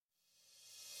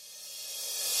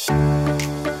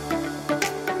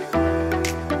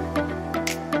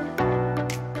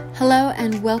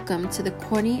and welcome to the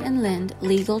Corny and Lind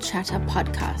Legal Chatter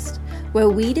podcast, where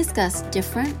we discuss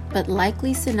different but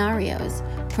likely scenarios,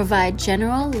 provide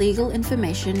general legal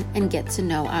information, and get to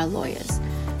know our lawyers.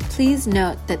 Please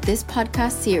note that this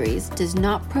podcast series does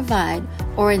not provide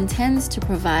or intends to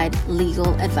provide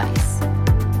legal advice.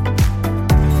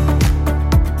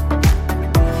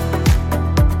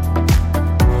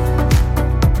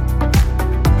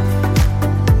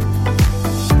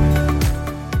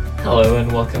 Hello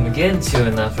and welcome again to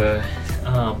another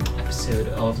episode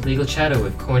of Legal Chatter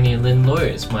with Corny and Lind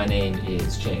Lawyers. My name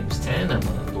is James Tan. I'm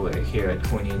a lawyer here at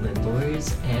Corny and Lind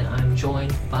Lawyers, and I'm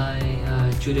joined by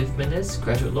Judith Mendez,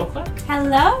 graduate law clerk.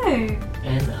 Hello.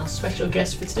 And our special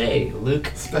guest for today,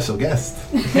 Luke. Special guest.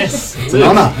 Yes, It's an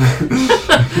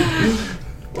honour.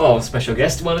 Well, special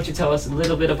guest, why don't you tell us a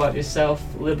little bit about yourself,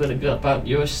 a little bit about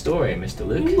your story, Mr.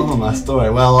 Luke? Oh, my story.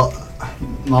 Well,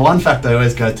 my one fact I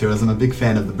always go to is I'm a big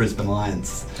fan of the Brisbane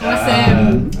Lions.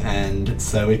 Awesome. And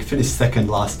so we finished second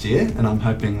last year, and I'm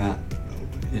hoping that,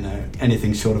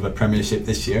 anything short of a premiership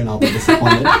this year, and I'll be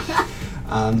disappointed.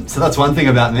 So that's one thing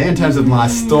about me in terms of my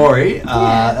story.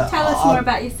 Tell us more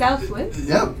about yourself, Luke.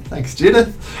 Yep, thanks,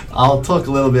 Judith. I'll talk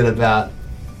a little bit about,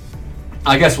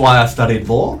 I guess, why I studied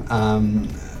law.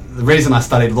 The reason I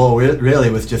studied law really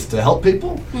was just to help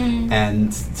people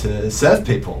and to serve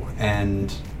people.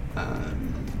 And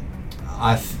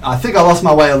I think I lost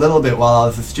my way a little bit while I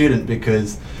was a student,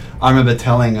 because I remember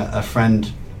telling a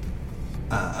friend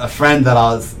that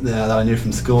I knew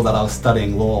from school that I was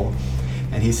studying law,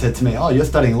 and he said to me, "Oh, you're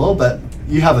studying law, but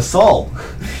you have a soul,"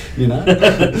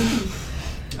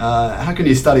 How can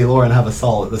you study law and have a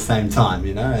soul at the same time,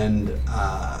 And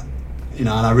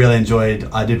I really enjoyed,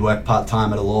 I did work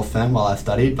part-time at a law firm while I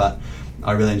studied, but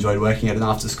I really enjoyed working at an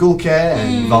after-school care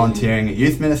and volunteering at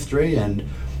youth ministry, and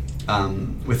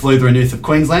with Lutheran Youth of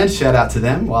Queensland, shout out to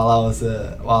them, while I was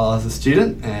a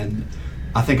student. And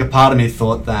I think a part of me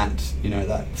thought that,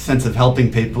 that sense of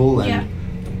helping people and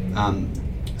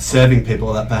serving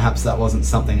people, that perhaps that wasn't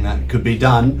something that could be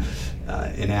done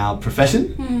in our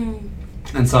profession.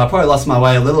 And so I probably lost my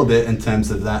way a little bit in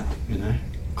terms of that,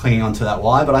 clinging on to that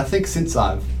why. But I think since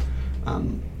I've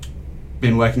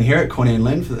been working here at Corny and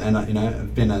Lind and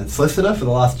I've been a solicitor for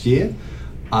the last year,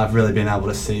 I've really been able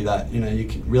to see that you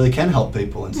really can help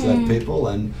people and serve people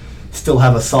and still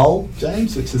have a soul,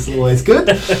 James, which is always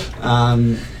good.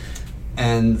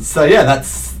 And so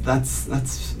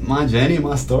that's my journey,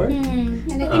 my story.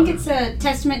 And I think it's a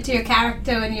testament to your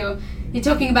character when you're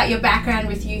talking about your background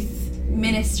with youth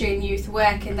ministry and youth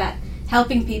work, and that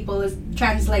helping people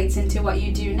translates into what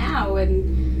you do now,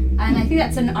 and I think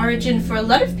that's an origin for a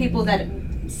lot of people that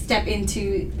step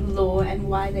into law and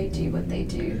why they do what they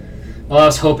do. Well, I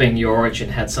was hoping your origin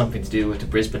had something to do with the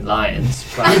Brisbane Lions,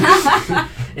 but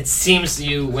it seems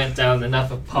you went down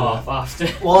another path after.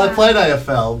 Well, I played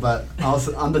AFL, but I was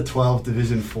under 12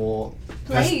 Division 4.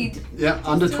 Played?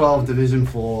 Under 12 Division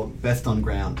 4 best on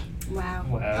ground. Wow.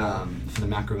 For the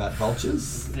Macrobat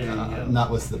Vultures. There you go. And that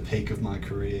was the peak of my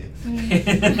career.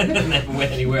 Never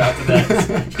went anywhere after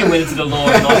that. You went into the law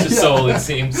and lost your soul, it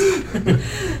seems.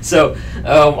 So,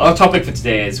 our topic for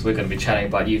today is we're going to be chatting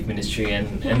about youth ministry.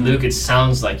 And Luke, it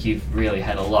sounds like you've really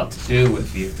had a lot to do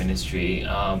with youth ministry,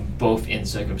 both in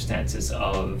circumstances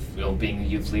of being a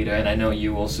youth leader, and I know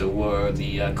you also were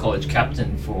the college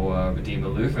captain for Redeemer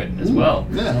Lutheran as well.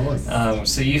 Yeah, I was.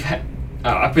 So you've had,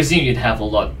 I presume you'd have a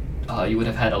lot. You would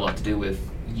have had a lot to do with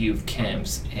youth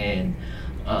camps and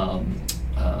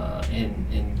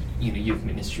in youth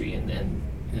ministry and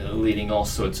leading all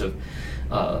sorts of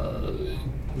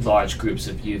large groups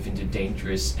of youth into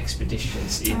dangerous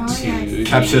expeditions into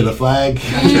Capture the Flag,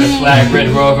 Red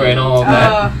Rover, and all of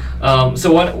that.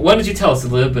 So why don't you tell us a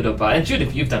little bit about? And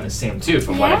Judith, you've done the same too,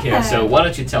 from what I hear. So why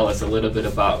don't you tell us a little bit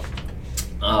about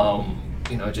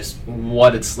just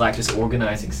what it's like, just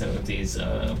organizing some of these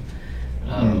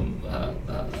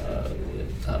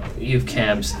youth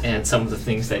camps and some of the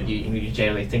things that you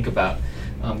generally think about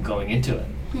going into it.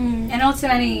 And also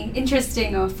any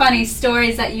interesting or funny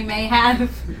stories that you may have.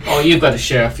 Oh, you've got to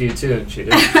share a few too,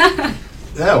 Judith.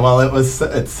 Yeah, well,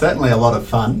 it's certainly a lot of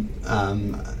fun.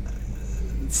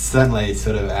 It's certainly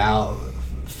sort of our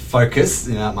focus,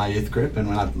 at my youth group, and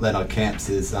when I led our camps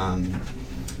is our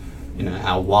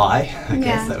why, I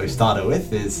guess, that we started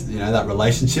with is, that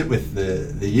relationship with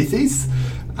the youthies,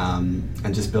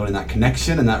 and just building that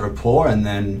connection and that rapport, and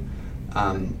then,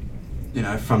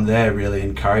 from there really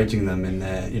encouraging them in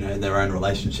their own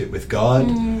relationship with God,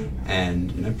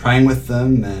 and, praying with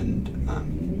them. And,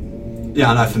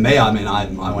 I know for me, I went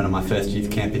on my first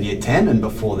youth camp in year 10, and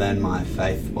before then my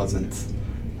faith wasn't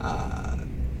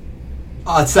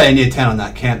I'd say in year 10 on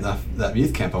that camp, that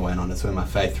youth camp I went on, is where my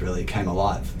faith really came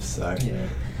alive. So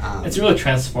it's a really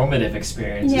transformative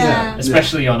experience, Yeah.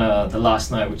 especially on the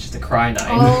last night, which is the cry night.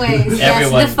 Always, yes,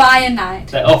 the fire night.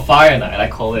 Fire night. I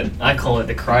call it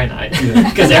the cry night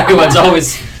because everyone's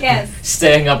always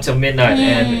staying up till midnight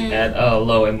and at a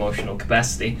low emotional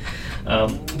capacity.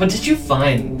 But have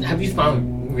you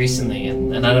found recently,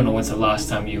 and I don't know when's the last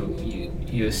time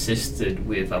you assisted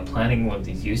with planning one of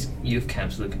these youth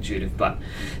camps, Luke and Judith, but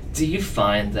do you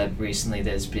find that recently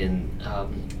there's been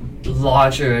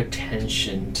larger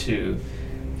attention to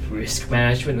risk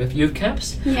management with youth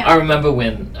camps? Yeah. I remember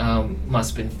when, must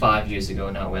have been 5 years ago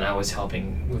now, when I was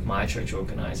helping with my church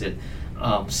organize it,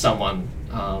 someone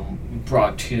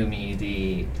brought to me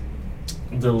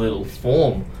the little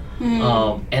form,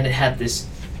 and it had this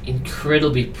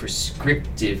incredibly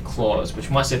prescriptive clause,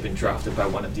 which must have been drafted by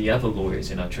one of the other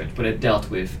lawyers in our church, but it dealt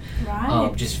with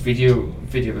just video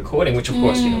recording, which of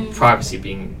course, privacy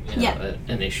being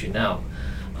an issue now.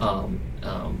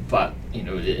 But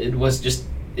it was just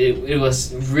it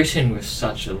was written with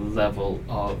such a level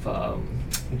of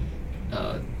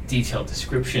detailed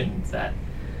description that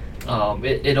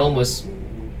it almost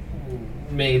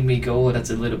made me go, oh, that's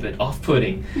a little bit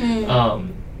off-putting.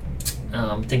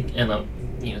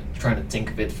 Trying to think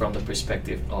of it from the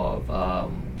perspective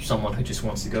of someone who just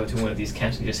wants to go to one of these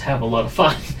camps and just have a lot of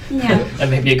fun, and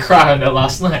maybe cry on their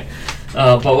last night.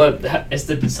 But has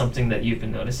there been something that you've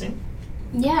been noticing?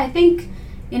 Yeah, I think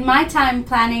in my time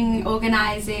planning,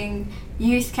 organizing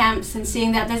youth camps and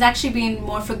seeing that there's actually been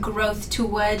more of a growth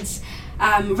towards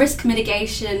risk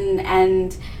mitigation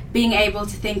and being able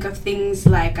to think of things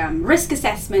like risk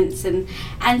assessments and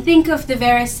think of the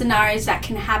various scenarios that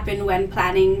can happen when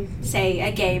planning, say,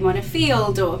 a game on a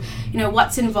field, or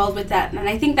what's involved with that. And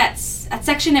I think that's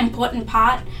actually an important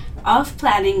part of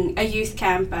planning a youth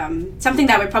camp. Something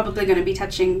that we're probably going to be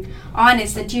touching on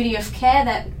is the duty of care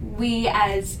that we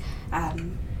as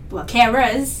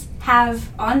carers have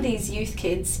on these youth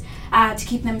kids, to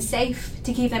keep them safe,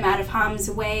 to keep them out of harm's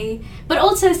way, but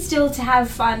also still to have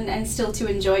fun and still to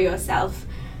enjoy yourself.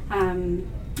 I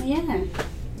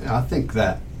think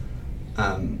that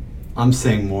I'm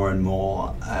seeing more and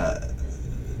more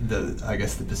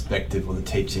the perspective or the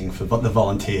teaching for the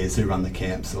volunteers who run the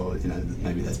camps, or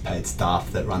maybe there's paid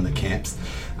staff that run the camps,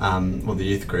 or the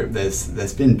youth group.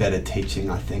 There's been better teaching,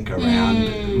 I think,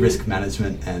 around risk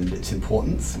management and its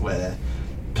importance, where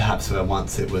perhaps where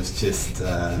once it was just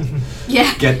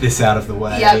get this out of the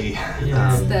way,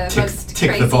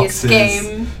 tick the boxes,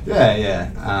 game.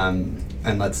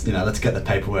 And let's get the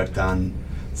paperwork done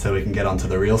so we can get onto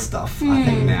the real stuff. I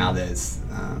think now there's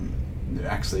they're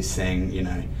actually seeing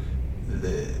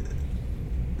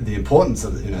the importance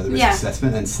of the risk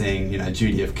assessment, and seeing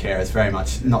duty of care as very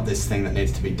much not this thing that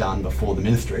needs to be done before the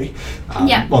ministry.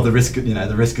 Well, the risk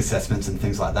assessments and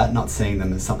things like that, not seeing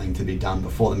them as something to be done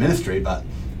before the ministry, but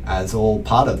as all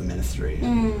part of the ministry.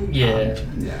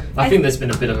 I think there's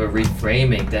been a bit of a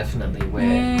reframing, definitely,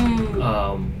 where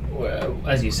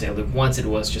as you say, look, once it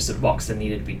was just a box that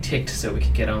needed to be ticked so we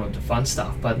could get on with the fun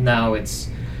stuff, but now it's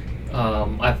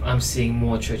I'm seeing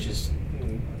more churches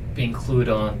being clued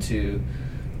on to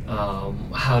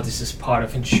how this is part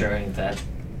of ensuring that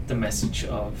the message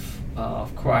of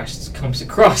Christ comes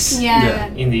across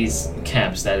in these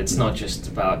camps, that it's not just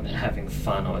about having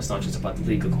fun, or it's not just about the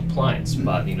legal compliance,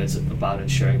 but it's about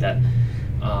ensuring that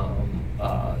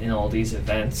in all these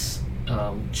events,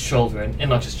 children, and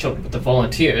not just children, but the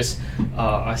volunteers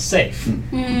are safe.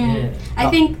 I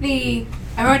think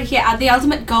I wrote it here, the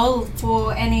ultimate goal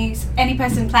for any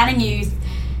person planning youth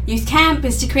camp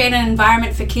is to create an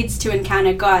environment for kids to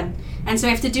encounter God. And so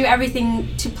we have to do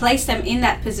everything to place them in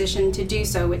that position to do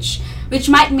so, which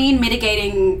might mean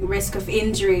mitigating risk of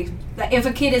injury. Like if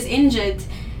a kid is injured,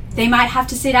 they might have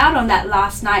to sit out on that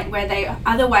last night where they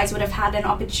otherwise would have had an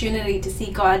opportunity to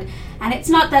see God. And it's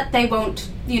not that they won't,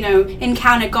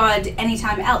 encounter God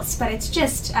anytime else, but it's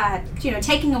just,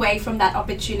 taking away from that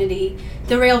opportunity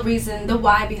the real reason, the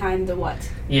why behind the what.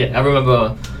 Yeah, I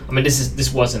remember,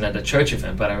 this wasn't at a church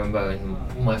event, but I remember in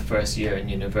my first year in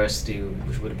university,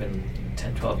 which would have been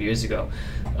 10, 12 years ago,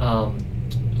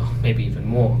 maybe even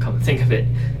more, come to think of it,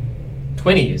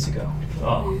 20 years ago.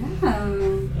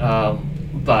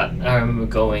 But I remember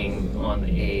going on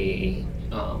a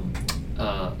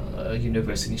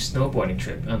university snowboarding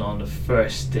trip, and on the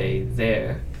first day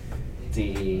there,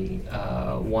 the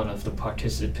one of the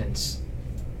participants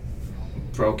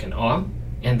broke an arm,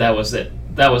 and that was it.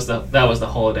 That was the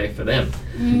holiday for them.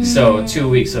 So 2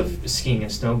 weeks of skiing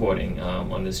and snowboarding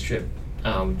on this trip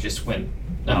just went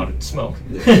out in smoke.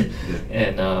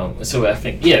 And so I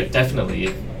think,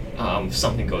 definitely, if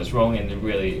something goes wrong, and it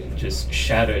really just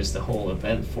shatters the whole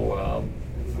event for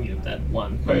that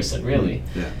one person, really.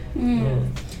 Yeah.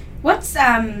 What's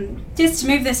just to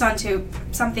move this on to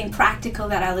something practical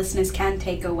that our listeners can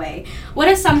take away? What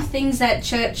are some things that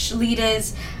church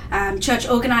leaders, church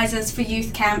organizers for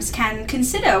youth camps can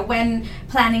consider when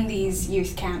planning these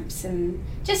youth camps, and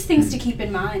just things to keep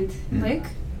in mind, Luke?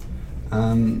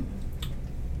 Well,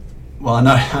 I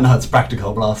know it's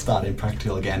practical, but I'll start in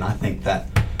practical again. I think that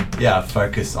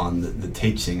focus on the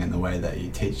teaching and the way that you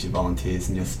teach your volunteers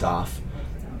and your staff,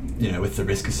 with the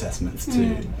risk assessments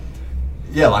to.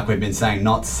 Yeah, like we've been saying,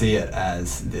 not see it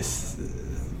as this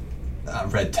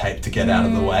red tape to get out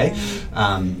of the way,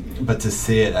 but to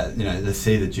see it as, to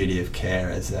see the duty of care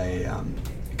as a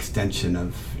extension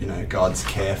of, God's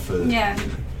care for. Yeah,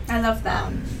 I love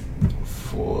that.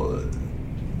 For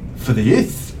the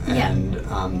youth, and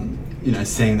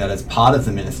seeing that as part of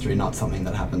the ministry, not something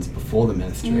that happens before the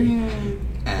ministry.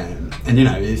 And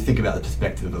you think about the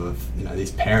perspective of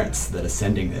these parents that are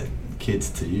sending their kids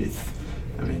to youth.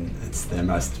 I mean, it's their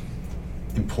most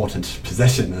important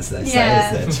possession, as they say,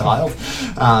 as their child.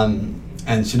 And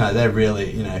they're really,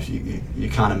 if you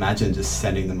can't imagine just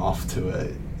sending them off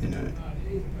to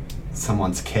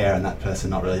someone's care, and that person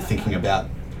not really thinking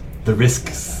about the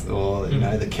risks or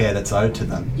the care that's owed to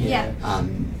them.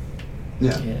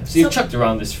 So you've chucked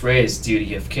around this phrase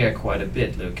 "duty of care" quite a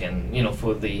bit, Luke, and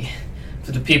for the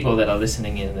people that are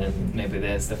listening in, and maybe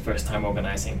there's the first time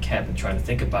organizing camp and trying to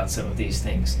think about some of these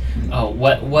things.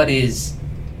 What is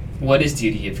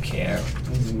duty of care?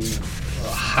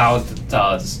 How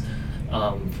does,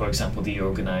 for example, the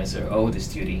organizer owe this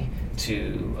duty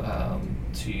to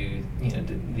the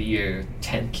year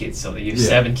 10 kids or the year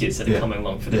 7 kids that are coming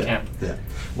along for the camp?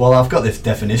 Well, I've got this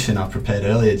definition I've prepared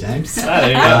earlier, James.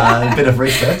 A bit of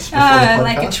research before the podcast.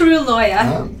 Like a true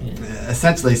lawyer.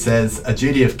 Essentially says a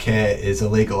duty of care is a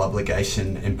legal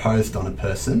obligation imposed on a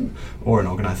person or an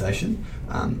organisation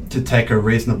to take a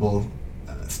reasonable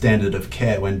standard of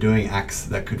care when doing acts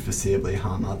that could foreseeably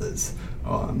harm others.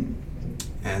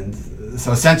 And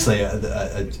so essentially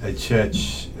a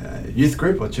church youth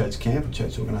group or church camp or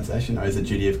church organisation owes a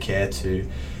duty of care to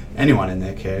anyone in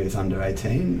their care who's under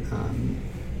 18.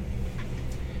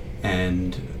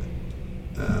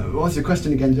 What was your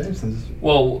question again, James?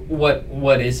 Well,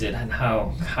 what is it, and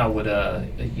how would a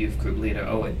youth group leader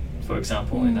owe it, for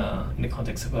example, in the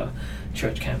context of a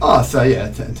church camp? Oh, so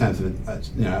in terms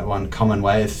of one common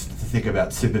way is to think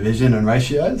about supervision and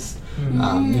ratios.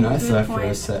 So for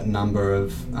a certain number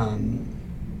of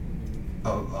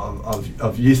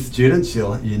youth students,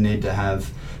 you need to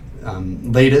have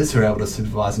leaders who are able to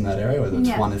supervise in that area, whether it's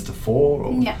 1:4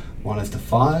 or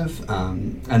 1:5,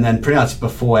 and then pretty much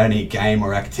before any game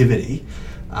or activity,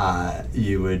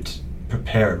 you would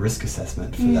prepare a risk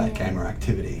assessment for that game or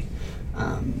activity.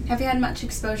 Have you had much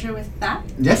exposure with that?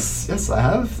 Yes, I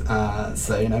have.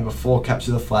 So before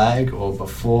capture the flag, or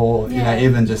before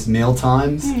even just meal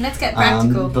times. Let's get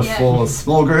practical. Before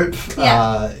small group,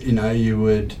 you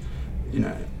would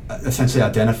essentially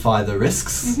identify the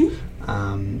risks.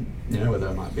 Whether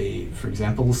it might be, for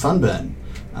example, sunburn,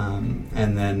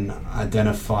 and then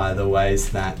identify the ways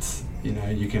that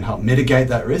you can help mitigate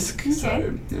that risk. Okay.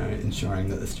 So ensuring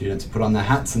that the students put on their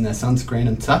hats and their sunscreen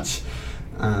and such,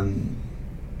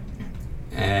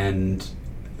 and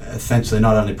essentially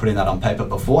not only putting that on paper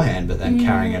beforehand, but then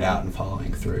carrying it out and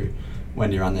following through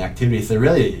when you're on the activity. So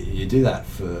really, you do that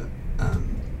for.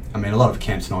 A lot of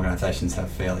camps and organisations have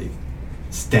fairly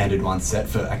standard ones set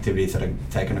for activities that are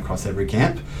taken across every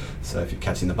camp. So if you're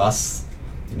catching the bus,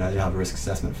 you have a risk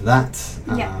assessment for that.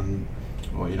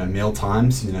 Or meal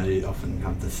times, you often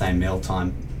have the same meal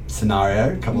time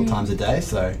scenario a couple of times a day,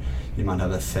 so you might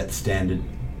have a set standard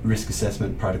risk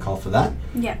assessment protocol for that.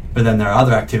 But then there are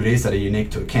other activities that are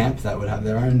unique to a camp that would have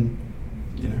their own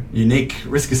unique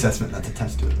risk assessment that's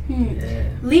attached to it.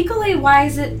 Legally, why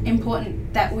is it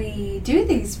important that we do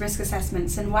these risk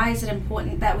assessments, and why is it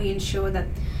important that we ensure that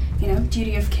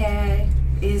duty of care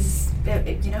is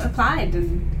applied?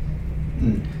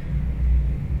 And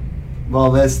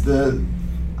well, there's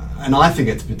and I think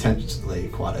it's potentially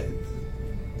quite a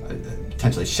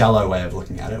potentially shallow way of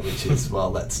looking at it, which is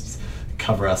let's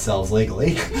cover ourselves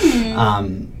legally,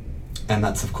 and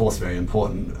that's of course very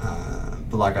important.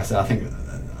 But like I said, I think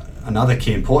another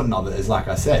key important of it is, like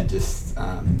I said, just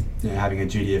having a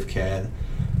duty of care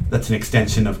that's an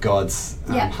extension of God's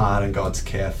heart and God's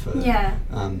care for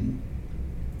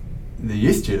the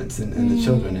youth students and the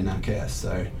children in our care.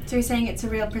 So you're saying it's a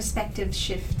real perspective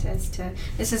shift as to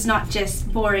this is not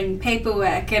just boring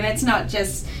paperwork, and it's not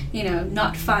just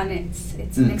not fun.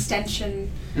 It's an extension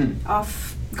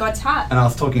of God's heart. And I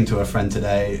was talking to a friend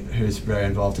today who's very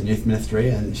involved in youth ministry,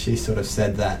 and she sort of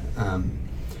said that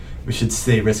we should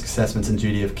see risk assessments and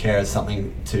duty of care as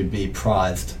something to be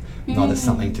prized, not as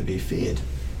something to be feared.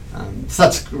 So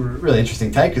that's a really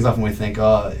interesting take, because often we think,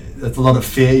 oh, there's a lot of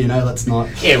fear, you know, let's not...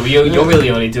 Yeah, well, you're really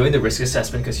only doing the risk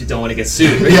assessment because you don't want to get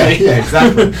sued, really. yeah,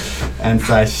 exactly. And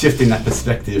so shifting that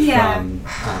perspective from,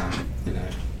 you know,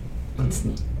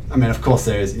 I mean, of course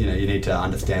there is, you know, you need to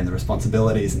understand the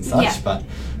responsibilities and such, but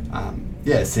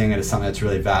seeing it as something that's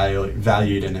really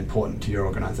valued and important to your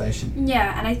organisation.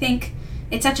 Yeah, and I think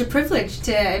it's such a privilege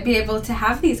to be able to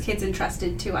have these kids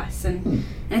entrusted to us, and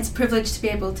it's a privilege to be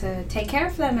able to take care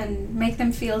of them and make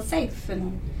them feel safe,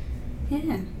 and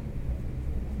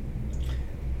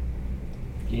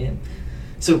Yeah.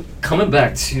 So coming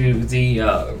back to the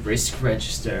risk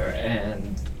register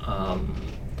and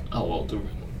the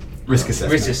Risk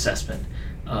assessment. Risk assessment.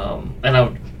 And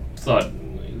I thought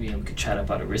we could chat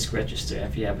about a risk register.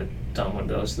 Have you ever done one of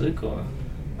those, Luke? Or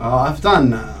I've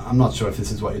done, I'm not sure if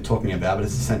this is what you're talking about, but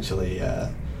it's essentially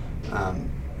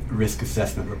risk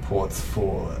assessment reports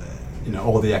for, you know,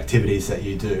 all the activities that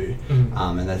you do.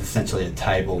 And there's essentially a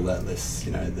table that lists,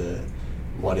 you know,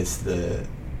 what is the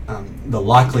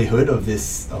likelihood of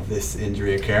this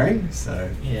injury occurring. So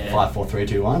 5, 4, 3,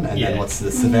 2, 1, and then what's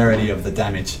the severity of the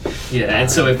damage. Yeah, and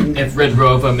so if Red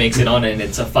Rover makes it on and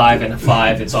it's a 5 and a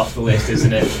 5, it's off the list,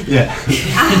 isn't it? Yeah.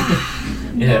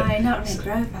 No, not Red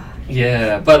Rover.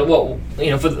 Yeah, but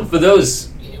for those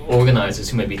organisers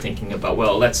who may be thinking about,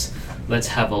 well, let's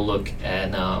have a look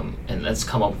and let's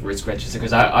come up with risk register,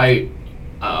 because I'm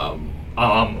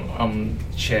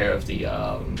chair of the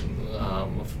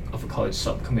of a college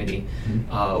subcommittee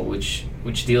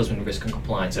which deals with risk and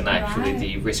compliance, and actually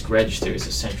the risk register is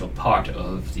a central part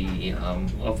of the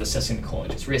of assessing the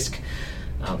college's risk,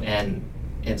 and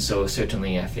so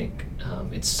certainly I think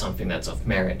it's something that's of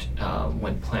merit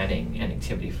when planning an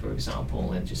activity, for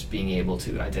example, and just being able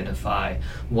to identify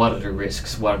what are the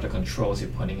risks, what are the controls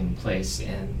you're putting in place,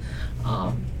 and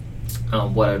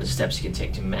what are the steps you can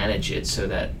take to manage it, so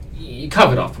that you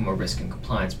cover it off from a risk and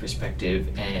compliance perspective,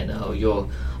 and you're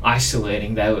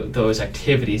isolating those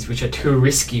activities which are too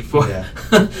risky for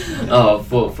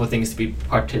for things to be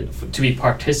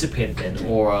participated in,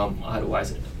 or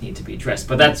otherwise need to be addressed.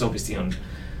 But that's obviously on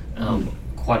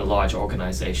quite a large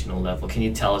organizational level. Can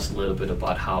you tell us a little bit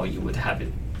about how you would have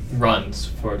it run,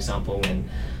 for example, in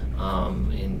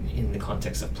the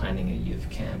context of planning a youth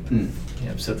camp,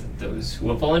 so that those who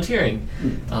are volunteering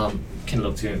can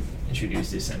look to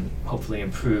introduce this and hopefully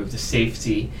improve the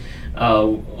safety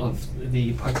of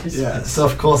the participants? Yeah, so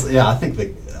of course, I think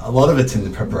a lot of it's in the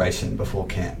preparation before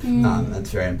camp. That's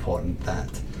very important. That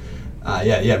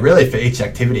really for each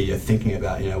activity you're thinking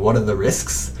about, what are the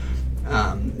risks,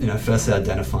 firstly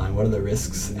identifying what are the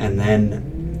risks, and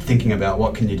then thinking about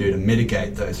what can you do to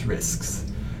mitigate those risks,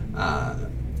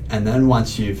 and then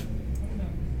once you've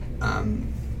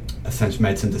essentially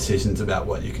made some decisions about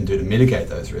what you can do to mitigate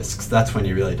those risks, that's when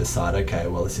you really decide, okay,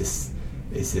 well, is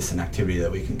this an activity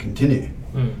that we can continue?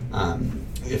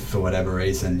 If for whatever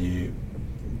reason you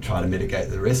try to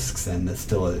mitigate the risks and it's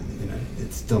still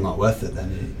it's still not worth it,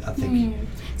 then I think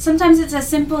sometimes it's as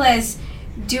simple as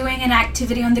doing an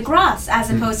activity on the grass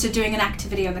as opposed to doing an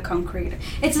activity on the concrete.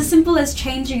 It's as simple as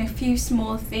changing a few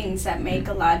small things that make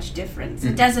a large difference.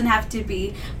 It doesn't have to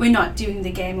be we're not doing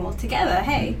the game altogether.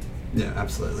 Hey. Yeah,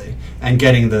 absolutely. And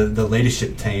getting the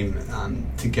leadership team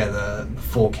together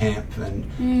before camp and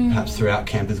perhaps throughout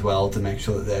camp as well, to make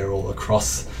sure that they're all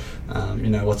across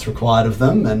what's required of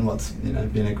them and what's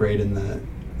been agreed in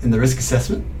the risk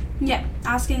assessment. Yeah,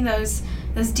 asking those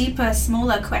deeper,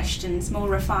 smaller questions, more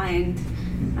refined,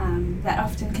 that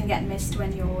often can get missed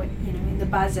when you're in the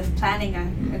buzz of planning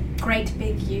a great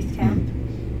big youth camp.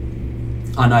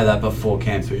 I know that before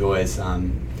camps we always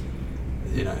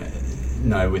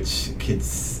know which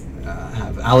kids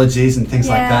have allergies and things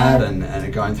like that, and are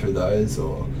going through those,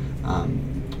 or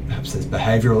perhaps there's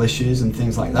behavioural issues and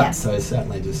things like that. Yeah. So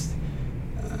certainly just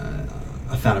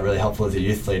I found it really helpful as a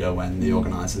youth leader when the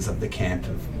organisers of the camp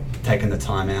have taken the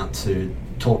time out to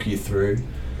talk you through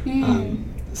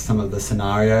some of the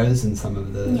scenarios and some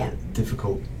of the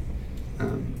difficult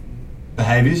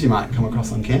behaviours you might come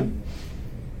across on camp.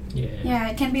 Yeah,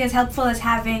 it can be as helpful as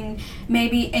having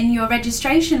maybe in your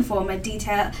registration form a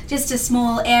detail, just a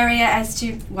small area as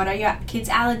to what are your kids'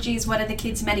 allergies, what are the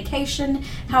kids' medication,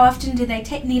 how often do they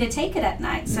need to take it at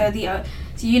night, so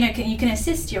you can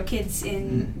assist your kids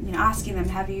in asking them,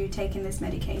 have you taken this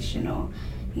medication, or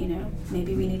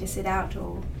maybe we need to sit out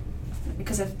or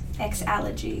because of X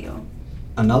allergy,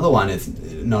 or another one is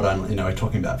not only, we're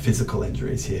talking about physical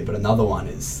injuries here, but another one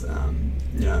is,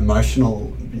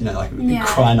 emotional, like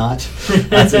cry night,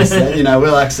 as we said.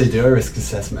 We'll actually do a risk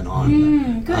assessment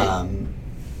on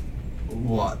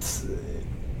what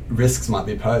risks might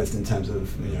be posed in terms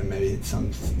of, maybe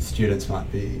some students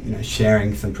might be,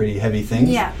 sharing some pretty heavy things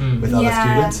with other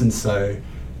students. And so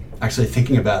actually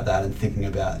thinking about that and thinking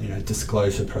about,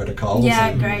 disclosure protocols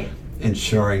and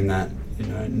ensuring that,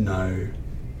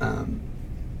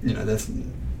 there's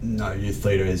no youth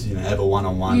leader is, ever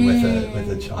one-on-one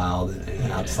with a child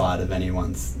outside of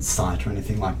anyone's sight or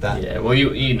anything like that. Yeah, well,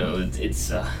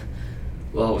 it's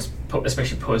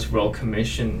especially post-Royal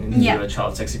Commission in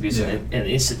child sex abuse and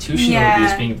institutional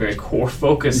abuse being a very core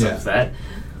focus of that.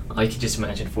 I can just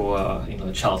imagine for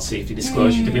child safety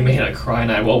disclosure to be made a cry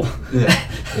night. Well,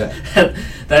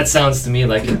 that sounds to me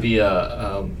like it'd be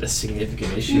a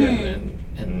significant issue, and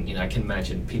I can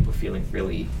imagine people feeling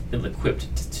really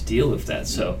ill-equipped to deal with that.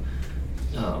 So,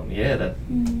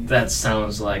 that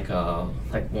sounds like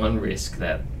one risk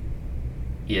that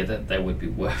would be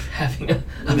worth having a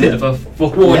bit of a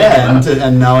forewarning. Yeah,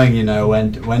 and knowing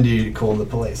when do you call the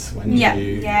police? When do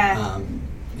you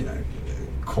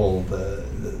call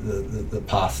the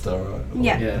pastor or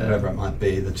whoever it might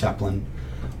be, the chaplain.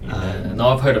 And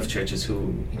I've heard of churches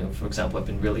who, for example, have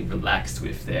been really relaxed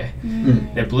with their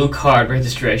blue card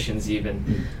registrations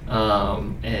even,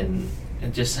 and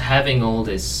just having all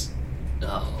this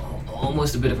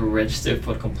almost a bit of a register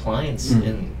for compliance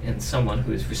and someone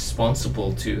who is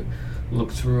responsible to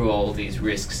look through all these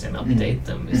risks and update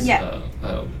them is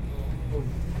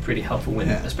pretty helpful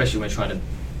especially when trying to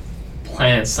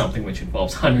plan something which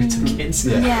involves hundreds of kids.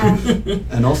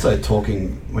 And also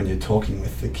when you're talking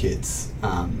with the kids,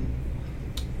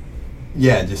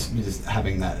 just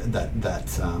having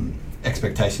that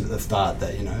expectation at the start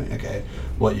that okay,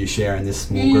 what you share in this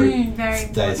small group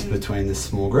stays between this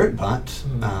small group, but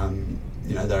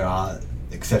there are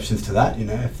exceptions to that.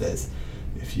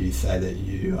 If you say that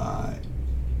you are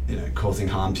causing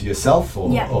harm to yourself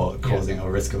or causing a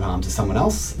risk of harm to someone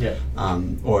else,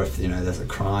 or if there's a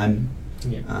crime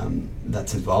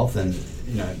that's involved, then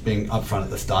being upfront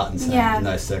at the start and saying in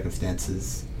those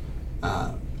circumstances,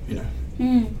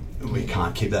 we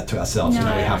can't keep that to ourselves. We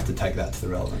have to take that to the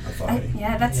relevant authority.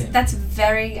 That's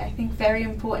very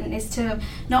important, is to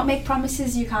not make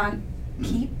promises you can't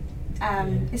keep.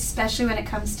 Especially when it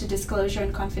comes to disclosure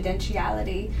and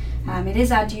confidentiality. It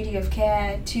is our duty of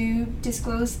care to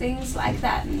disclose things like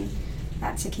that, and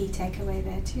that's a key takeaway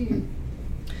there too.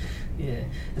 Yeah,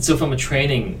 and so from a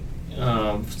training,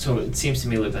 so it seems to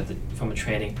me that from a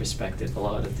training perspective, a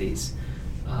lot of these,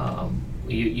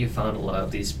 you found a lot of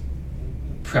these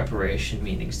preparation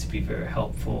meetings to be very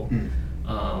helpful.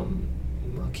 Can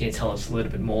you tell us a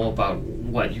little bit more about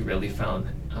what you really found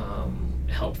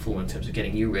helpful in terms of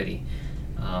getting you ready,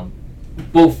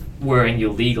 both wearing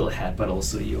your legal hat but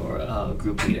also your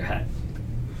group leader hat?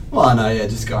 Well, I know,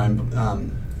 just going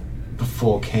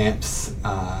before camps,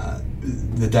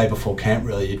 the day before camp,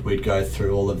 really, we'd go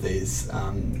through all of these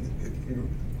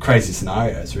crazy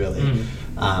scenarios, really.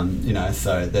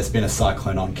 So there's been a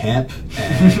cyclone on camp,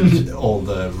 and all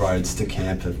the roads to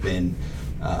camp have been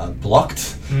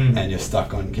blocked, and you're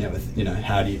stuck on camp with,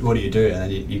 what do you do? And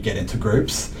then you get into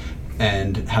groups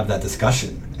and have that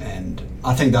discussion. And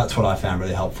I think that's what I found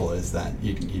really helpful, is that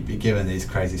you'd be given these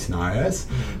crazy scenarios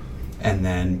and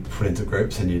then put into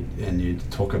groups, and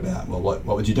you'd talk about, well, what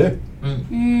would you do?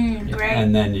 Great.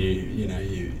 And then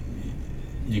you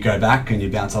go back and you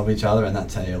bounce off each other, and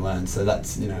that's how you learn. So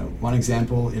that's one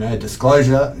example.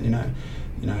 Disclosure.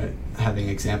 Having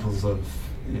examples of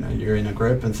you're in a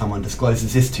group and someone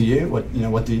discloses this to you. What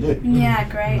do you do? Yeah,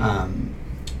 great.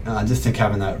 I just think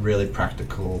having that really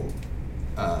practical,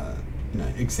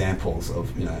 examples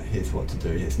of here's what to do,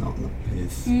 here's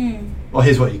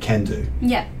here's what you can do.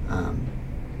 Yeah.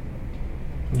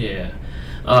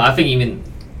 I think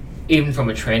even from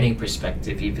a training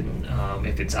perspective, even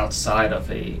if it's outside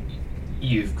of a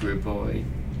youth group or a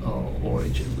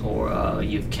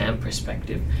youth camp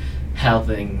perspective,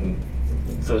 having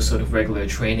those sort of regular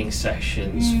training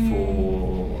sessions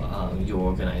for your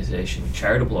organization,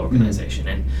 charitable organization,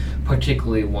 and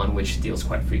particularly one which deals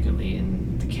quite frequently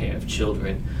in the care of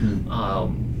children.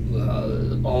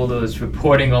 All those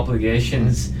reporting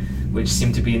obligations, which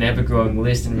seem to be an ever-growing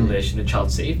list in relation to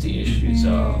child safety issues,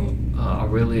 are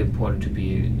really important to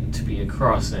be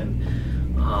across. And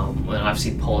I've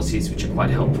seen policies which are quite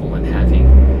helpful in having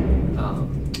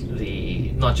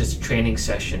not just training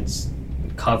sessions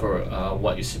cover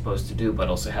what you're supposed to do, but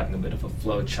also having a bit of a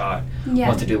flow chart, Yeah.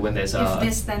 what to do when there's If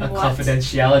this, then a what?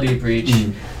 confidentiality breach,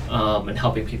 and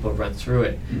helping people run through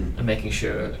it, Mm. and making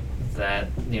sure that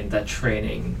that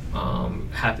training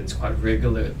happens quite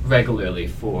regularly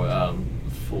for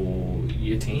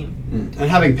your team. And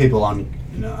having people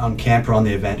on camp or on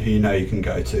the event who you can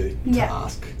go to Yeah.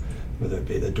 ask, whether it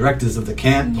be the directors of the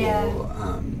camp Yeah. or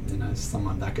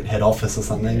someone back at head office or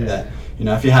something, Yeah. that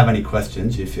if you have any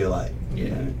questions, you feel like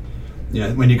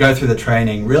Yeah. when you go through the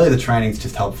training, really the training's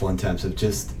just helpful in terms of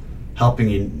just helping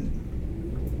you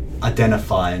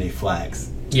identify any flags.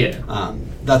 Yeah.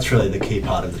 That's really the key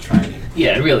part of the training.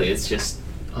 Yeah, really, it's just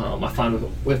I find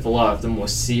with a lot of the more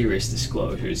serious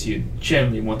disclosures, you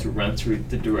generally want to run through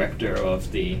the director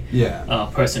of the Yeah.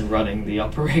 person running the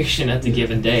operation at the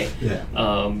given day, Yeah.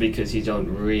 because you don't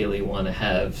really want to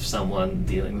have someone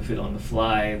dealing with it on the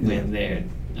fly when they're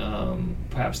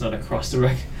perhaps not across the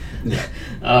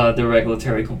the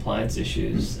regulatory compliance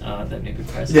issues that may be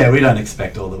present. Yeah, we don't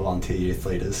expect all the volunteer youth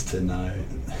leaders to know,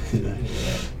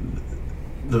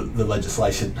 the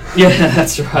legislation. Yeah,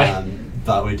 that's right.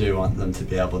 But we do want them to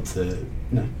be able to,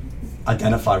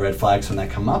 identify red flags when they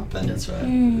come up, and That's right.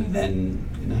 then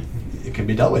it can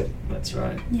be dealt with. That's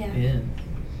right. Yeah. Yeah.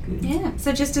 Good. Yeah,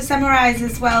 so just to summarize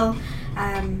as well,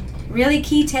 really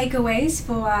key takeaways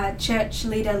for our church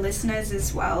leader listeners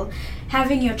as well.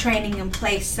 Having your training in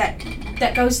place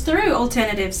that goes through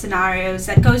alternative scenarios,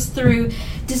 that goes through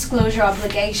disclosure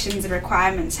obligations and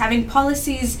requirements, having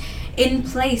policies in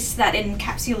place that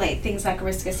encapsulate things like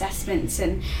risk assessments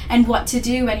and what to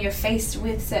do when you're faced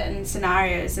with certain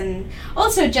scenarios, and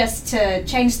also just to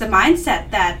change the mindset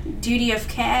that duty of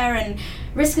care and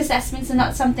risk assessments are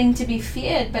not something to be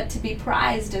feared but to be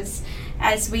prized,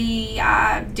 as we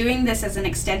are doing this as an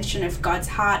extension of God's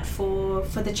heart for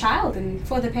the child and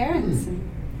for the parents, and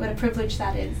what a privilege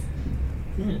that is.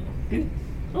 Yeah. Good.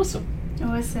 Awesome.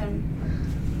 Awesome.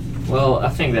 Well, I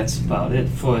think that's about it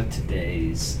for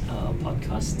today's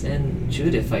podcast. And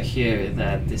Judith, I hear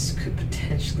that this could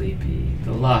potentially be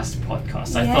the last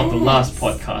podcast. I thought the last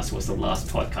podcast was the last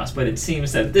podcast, but it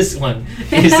seems that this one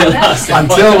is the last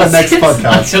Until the podcast. next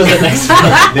podcast. Until the next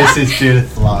one. This is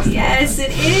Judith's last. Yes,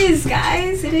 it is,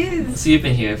 guys. It is. So you've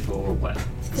been here for what?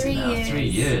 3 years. 3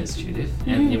 years, Judith.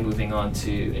 And you're moving on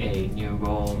to a new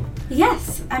role.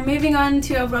 Yes, I'm moving on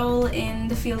to a role in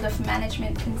the field of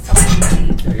management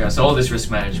consultancy. There we go. So all this risk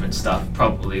management stuff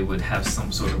probably would have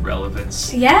some sort of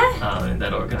relevance Yeah? in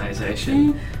that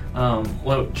organization.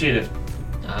 Well, Judith,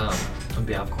 on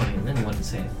behalf of Corny and Lynn, I want to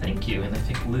say thank you. And I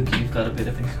think, Luke, you've got a bit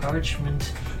of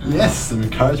encouragement. Yes, some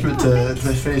encouragement to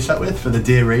finish up with for the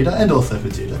dear reader, and also for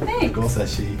Judith, Thanks. of course,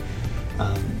 as she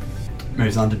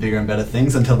moves on to bigger and better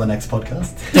things until the next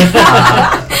podcast.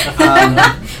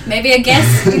 Maybe a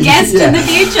guest Yeah. in the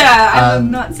future. I will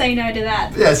not say no to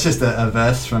that. Yeah, it's just a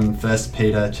verse from 1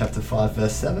 Peter chapter 5,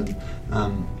 verse 7,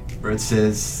 where it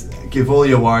says, "Give all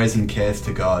your worries and cares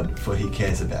to God, for He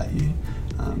cares about you."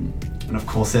 And of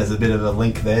course, there's a bit of a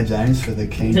link there, James, for the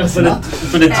keen for listener.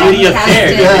 the duty of care.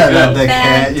 Fantastic. Yeah, There we go. that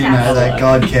care, that Fantastic.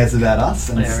 God cares about us,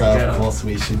 and There we so go. of course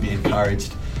we should be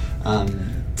encouraged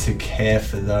to care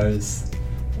for those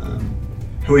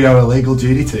who we owe a legal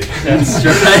duty to. That's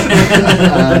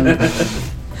right.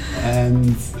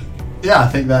 And yeah, I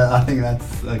think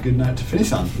that's a good note to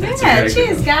finish on. That's a Yeah, very good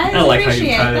cheers, one. guys. I like how you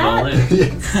Appreciate tied it all that. in.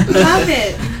 Yes. Love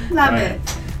it. Love Right. it.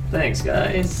 Thanks,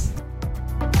 guys.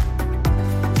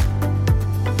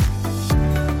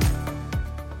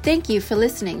 Thank you for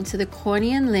listening to the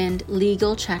Corny and Lind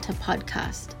Legal Chatter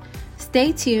podcast.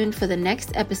 Stay tuned for the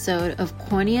next episode of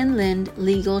Corny and Lind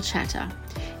Legal Chatter.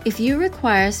 If you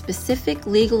require specific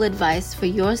legal advice for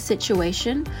your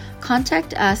situation,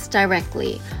 contact us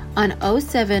directly on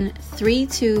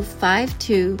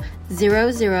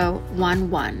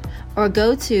 0732520011 or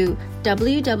go to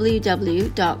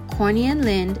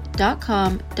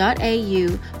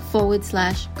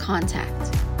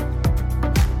www.cornyandlind.com.au/contact.